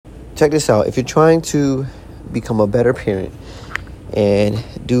check this out. If you're trying to become a better parent and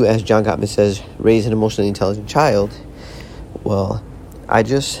do, as John Gottman says, raise an emotionally intelligent child, well, I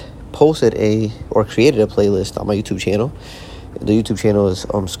just posted created a playlist on my YouTube channel. The YouTube channel is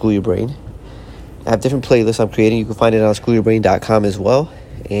School Your Brain. I have different playlists I'm creating. You can find it on schoolyourbrain.com as well.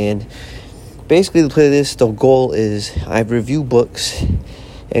 And basically the playlist, the goal is I review books,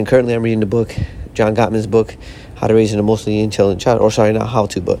 and currently I'm reading the book, John Gottman's book, How to Raise an Emotionally Intelligent Child. Or sorry, not how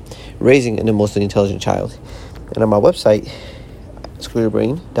to, but Raising an Emotionally Intelligent Child. And on my website,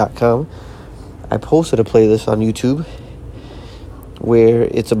 schoolyourbrain.com, I posted a playlist on YouTube where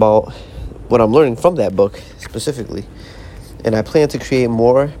it's about what I'm learning from that book specifically. And I plan to create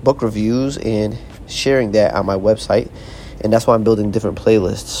more book reviews and sharing that on my website. And that's why I'm building different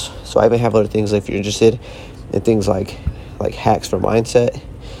playlists. So I even have other things, like if you're interested in things like hacks for mindset,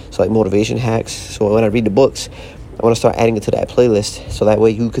 so like motivation hacks. So when I read the books, I want to start adding it to that playlist, so that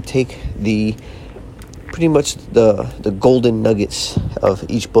way you could take pretty much the golden nuggets of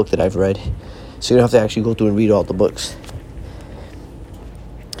each book that I've read. So you don't have to actually go through and read all the books.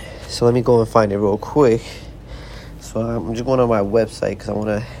 So let me go and find it real quick. So I'm just going on my website because I want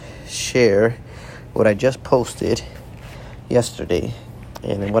to share what I just posted yesterday.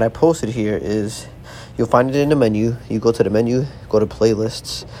 And then what I posted here is, you'll find it in the menu. You go to the menu, go to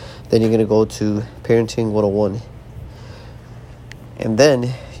playlists, then you're going to go to Parenting 101. And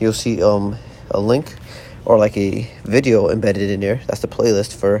then you'll see a link or like a video embedded in there. That's the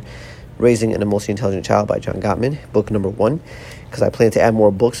playlist for Raising an Emotionally Intelligent Child by John Gottman, book number 1, because I plan to add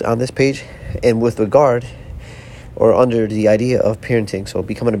more books on this page, and with regard or under the idea of parenting, so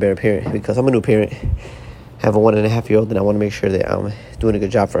becoming a better parent, because I'm a new parent, have a 1.5-year-old, and I want to make sure that I'm doing a good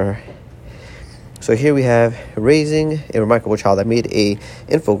job for her. So here we have Raising a Remarkable Child. I made a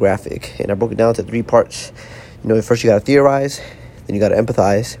infographic, and I broke it down to 3 parts. First you got to theorize, then you got to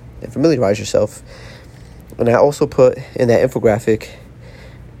empathize and familiarize yourself. And I also put in that infographic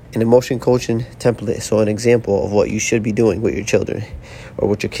an emotion coaching template, so an example of what you should be doing with your children, or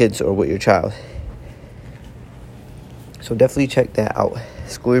with your kids, or with your child. So definitely check that out.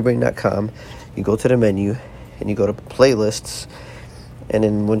 schoolyourbrain.com. You go to the menu and you go to playlists, and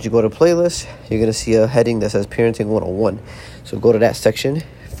then once you go to playlists, you're going to see a heading that says Parenting 101. So go to that section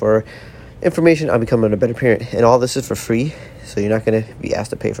for information on becoming a better parent. And all this is for free, so you're not going to be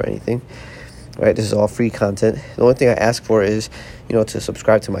asked to pay for anything. All right, this is all free content. The only thing I ask for is, to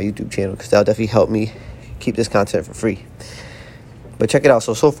subscribe to my YouTube channel, because that'll definitely help me keep this content for free. But check it out.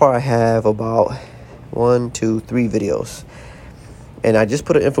 So far I have about 1, 2, 3 videos. And I just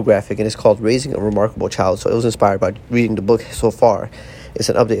put an infographic, and it's called Raising a Remarkable Child. So it was inspired by reading the book so far. It's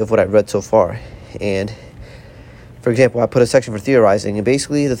an update of what I've read so far. And, for example, I put a section for theorizing. And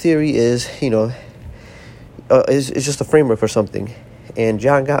basically the theory is, is just a framework for something. And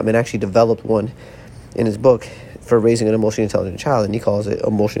John Gottman actually developed one in his book for raising an emotionally intelligent child, and he calls it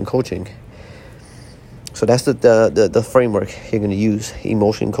emotion coaching. So that's the framework you're going to use,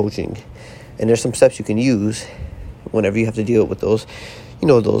 emotion coaching. And there's some steps you can use whenever you have to deal with those,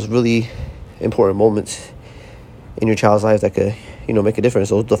 those really important moments in your child's life that could, make a difference,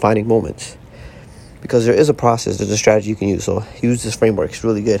 those defining moments. Because there is a process, there's a strategy you can use. So use this framework, it's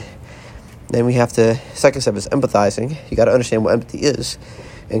really good. Then we have to, second step is empathizing. You got to understand what empathy is.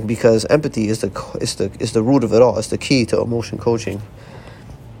 And because empathy is the root of it all, it's the key to emotion coaching.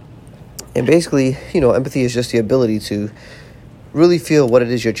 And basically, empathy is just the ability to really feel what it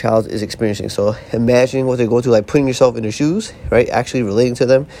is your child is experiencing. So imagining what they're going through, like putting yourself in their shoes, right? Actually relating to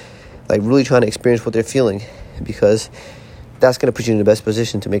them, like really trying to experience what they're feeling, because that's going to put you in the best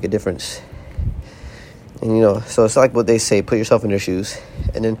position to make a difference. And, so it's like what they say, put yourself in their shoes.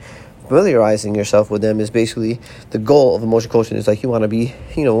 And then familiarizing yourself with them is basically the goal of emotion coaching. Is like you want to be,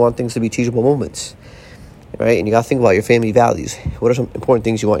 want things to be teachable moments, right? And you got to think about your family values. What are some important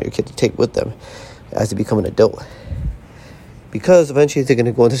things you want your kid to take with them as they become an adult? Because eventually they're going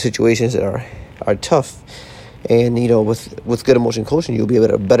to go into situations that are tough. And, with good emotion coaching, you'll be able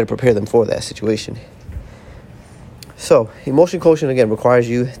to better prepare them for that situation. So emotion coaching, again, requires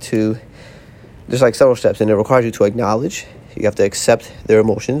you to, there's like several steps, and it requires you to acknowledge. You have to accept their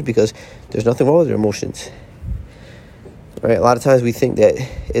emotions, because there's nothing wrong with their emotions. Right? A lot of times we think that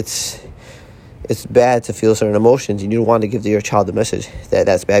it's bad to feel certain emotions, and you don't want to give your child the message that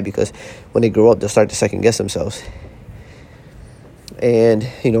that's bad, because when they grow up, they'll start to second guess themselves. And,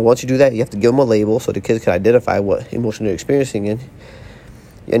 once you do that, you have to give them a label so the kids can identify what emotion they're experiencing.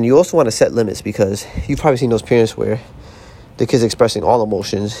 And you also want to set limits, because you've probably seen those parents where the kids expressing all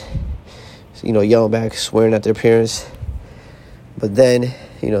emotions, yelling back, swearing at their parents. But then,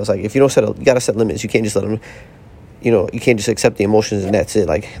 it's like if you don't you got to set limits. You can't just let them you can't just accept the emotions and that's it,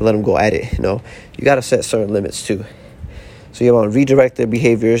 like let them go at it. You got to set certain limits too. So you want to redirect their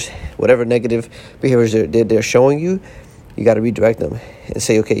behaviors, whatever negative behaviors they're showing you. You got to redirect them and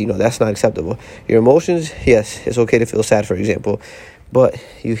say, okay, that's not acceptable. Your emotions, yes, it's okay to feel sad, for example, but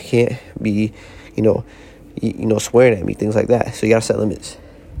you can't be, swearing at me, things like that. So you got to set limits.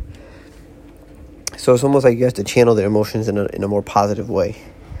 So it's almost like you have to channel their emotions in a more positive way.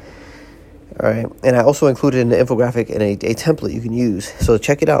 All right. And I also included in the infographic in a template you can use. So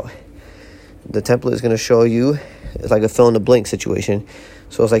check it out. The template is going to show you, it's like a fill in the blank situation.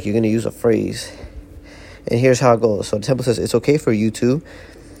 So it's like you're going to use a phrase. And here's how it goes. So the template says, it's okay for you to,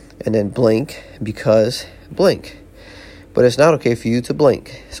 and then blank because blank. But it's not okay for you to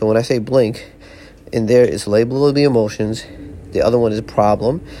blank. So when I say blank, in there it's label the emotions. The other one is a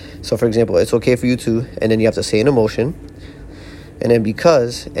problem. So for example, it's okay for you to, and then you have to say an emotion. And then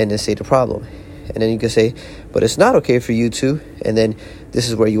because, and then say the problem. And then you can say, but it's not okay for you to, and then this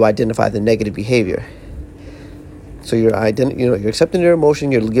is where you identify the negative behavior. So you're accepting their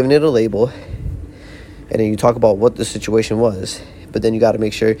emotion, you're giving it a label. And then you talk about what the situation was. But then you got to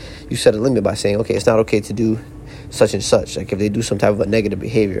make sure you set a limit by saying, okay, it's not okay to do such and such. Like if they do some type of a negative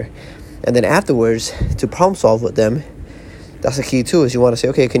behavior. And then afterwards, to problem solve with them, that's the key too, is you want to say,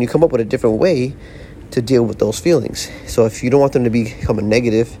 okay, can you come up with a different way to deal with those feelings? So if you don't want them to become a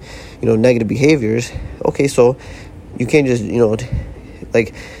negative behaviors, okay, so you can't just,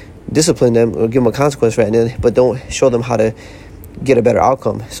 discipline them or give them a consequence for that, but don't show them how to get a better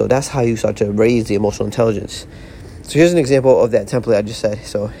outcome. So that's how you start to raise the emotional intelligence. So here's an example of that template I just said.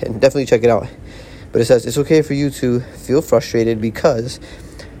 So, and definitely check it out. But it says, it's okay for you to feel frustrated because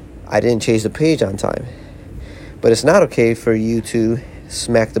I didn't change the page on time. But it's not okay for you to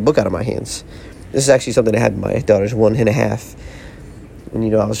smack the book out of my hands. This is actually something that happened to my daughter's 1.5.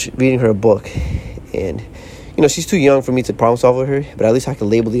 And, I was reading her a book. And, she's too young for me to problem solve with her. But at least I could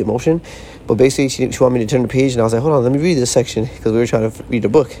label the emotion. But basically, she wanted me to turn the page. And I was like, hold on, let me read this section. Because we were trying to read the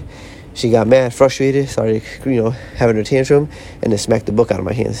book. She got mad, frustrated, started, having her tantrum. And then smacked the book out of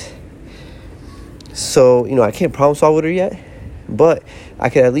my hands. So, I can't problem solve with her yet. But I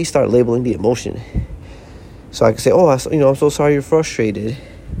could at least start labeling the emotion. So I could say, I'm so sorry you're frustrated.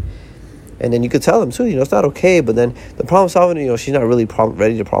 And then you could tell them too, it's not okay. But then the problem solving, she's not really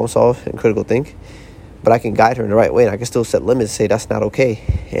ready to problem solve and critical think. But I can guide her in the right way. And I can still set limits, say that's not okay.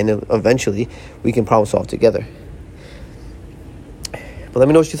 And then eventually we can problem solve together. But let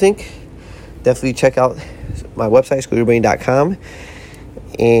me know what you think. Definitely check out my website, schoolyourbrain.com.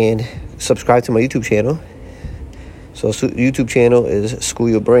 And subscribe to my YouTube channel. So YouTube channel is School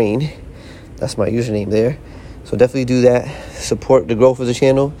Your Brain. That's my username there. So definitely do that. Support the growth of the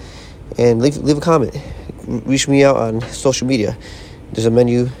channel. And leave a comment. Reach me out on social media. There's a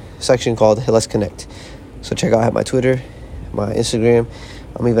menu section called Let's Connect. So check out my Twitter, my Instagram.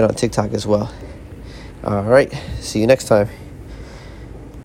 I'm even on TikTok as well. All right. See you next time.